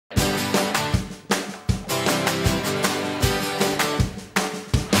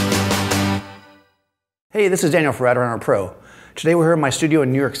Hey, this is Daniel for RadArmor Pro. Today we're here in my studio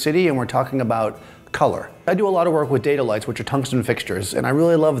in New York City and we're talking about color. I do a lot of work with data lights, which are tungsten fixtures, and I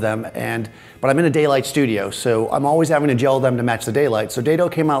really love them, but I'm in a daylight studio, so I'm always having to gel them to match the daylight. So Dado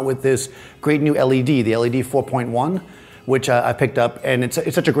came out with this great new LED, the LED 4.1, which I picked up, and it's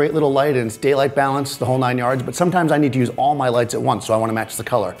such a great little light, and it's daylight balanced, the whole 9 yards, but sometimes I need to use all my lights at once, so I want to match the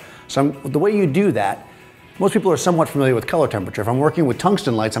color. So the way you do that, most people are somewhat familiar with color temperature. If I'm working with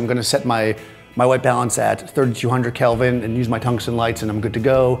tungsten lights, I'm going to set my white balance at 3200 Kelvin and use my tungsten lights and I'm good to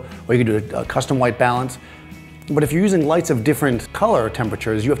go. Or you can do a custom white balance. But if you're using lights of different color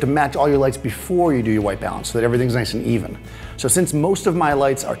temperatures, you have to match all your lights before you do your white balance so that everything's nice and even. So since most of my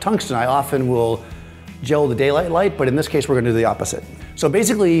lights are tungsten, I often will gel the daylight light, but in this case, we're gonna do the opposite. So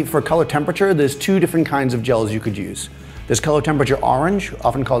basically for color temperature, there's two different kinds of gels you could use. There's color temperature orange,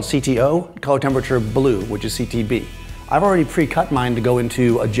 often called CTO, color temperature blue, which is CTB. I've already pre-cut mine to go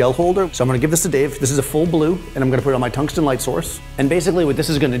into a gel holder. So I'm gonna give this to Dave. This is a full blue, and I'm gonna put it on my tungsten light source. And basically what this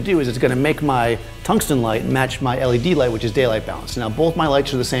is gonna do is it's gonna make my tungsten light match my LED light, which is daylight balance. Now both my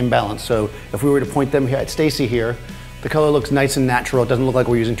lights are the same balance, so if we were to point them here at Stacy here, the color looks nice and natural. It doesn't look like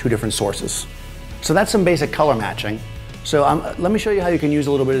we're using two different sources. So that's some basic color matching. So let me show you how you can use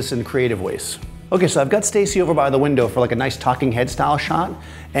a little bit of this in creative ways. Okay, so I've got Stacy over by the window for like a nice talking head style shot,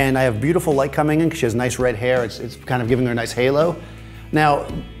 and I have beautiful light coming in because she has nice red hair. It's kind of giving her a nice halo. Now,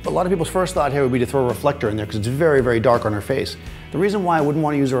 a lot of people's first thought here would be to throw a reflector in there because it's very, very dark on her face. The reason why I wouldn't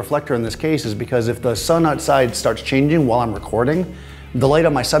want to use a reflector in this case is because if the sun outside starts changing while I'm recording, the light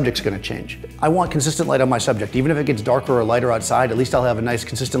on my subject's gonna change. I want consistent light on my subject. Even if it gets darker or lighter outside, at least I'll have a nice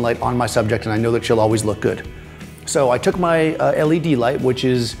consistent light on my subject and I know that she'll always look good. So I took my LED light, which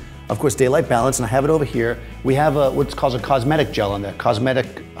is of course daylight balance, and I have it over here. We have what's called a cosmetic gel in there,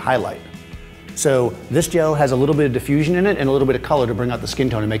 cosmetic highlight. So this gel has a little bit of diffusion in it and a little bit of color to bring out the skin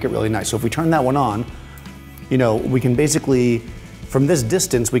tone and make it really nice. So if we turn that one on, you know, we can basically, from this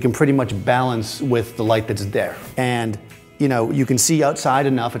distance, we can pretty much balance with the light that's there. And you know, you can see outside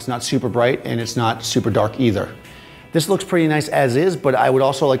enough, it's not super bright and it's not super dark either. This looks pretty nice as is, but I would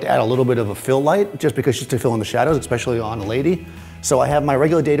also like to add a little bit of a fill light, just because just to fill in the shadows, especially on a lady. So I have my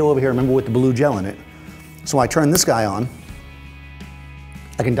regular Dado over here, remember, with the blue gel in it. So I turn this guy on,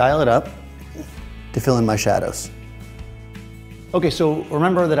 I can dial it up to fill in my shadows. Okay, so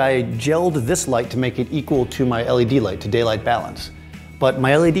remember that I gelled this light to make it equal to my LED light, to daylight balance. But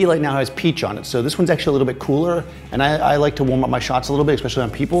my LED light now has peach on it, so this one's actually a little bit cooler, and I like to warm up my shots a little bit, especially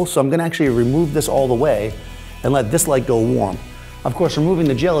on people, so I'm gonna actually remove this all the way and let this light go warm. Of course, removing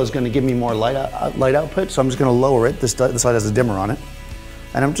the gel is going to give me more light output, so I'm just going to lower it. This light has a dimmer on it.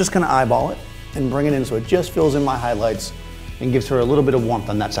 And I'm just going to eyeball it and bring it in so it just fills in my highlights and gives her a little bit of warmth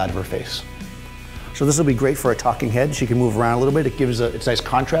on that side of her face. So this will be great for a talking head. She can move around a little bit. It gives it's nice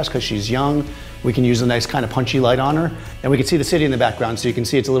contrast because she's young. We can use a nice kind of punchy light on her. And we can see the city in the background, so you can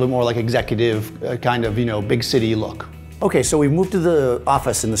see it's a little bit more like executive, kind of, you know, big city look. Okay, so we've moved to the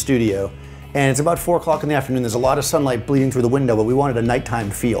office in the studio. And it's about 4 o'clock in the afternoon. There's a lot of sunlight bleeding through the window, but we wanted a nighttime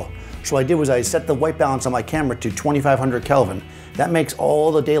feel. So what I did was I set the white balance on my camera to 2500 Kelvin. That makes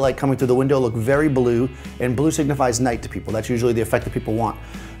all the daylight coming through the window look very blue, and blue signifies night to people. That's usually the effect that people want.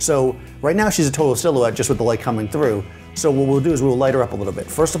 So right now she's a total silhouette just with the light coming through. So what we'll do is we'll light her up a little bit.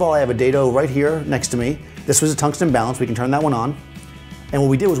 First of all, I have a Dado right here next to me. This was a tungsten balance. We can turn that one on. And what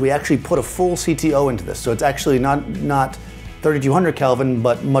we did was we actually put a full CTO into this. So it's actually not 3200 Kelvin,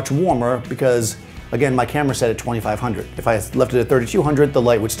 but much warmer because, again, my camera set at 2500. If I left it at 3200, the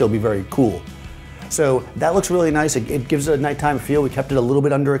light would still be very cool. So that looks really nice. It gives a nighttime feel. We kept it a little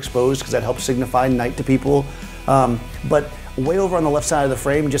bit underexposed because that helps signify night to people. But way over on the left side of the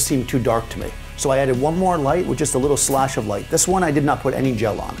frame just seemed too dark to me. So I added one more light with just a little slash of light. This one I did not put any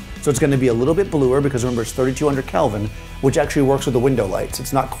gel on. So it's going to be a little bit bluer because remember it's 3200 Kelvin, which actually works with the window lights.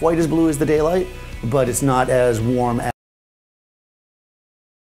 It's not quite as blue as the daylight, but it's not as warm as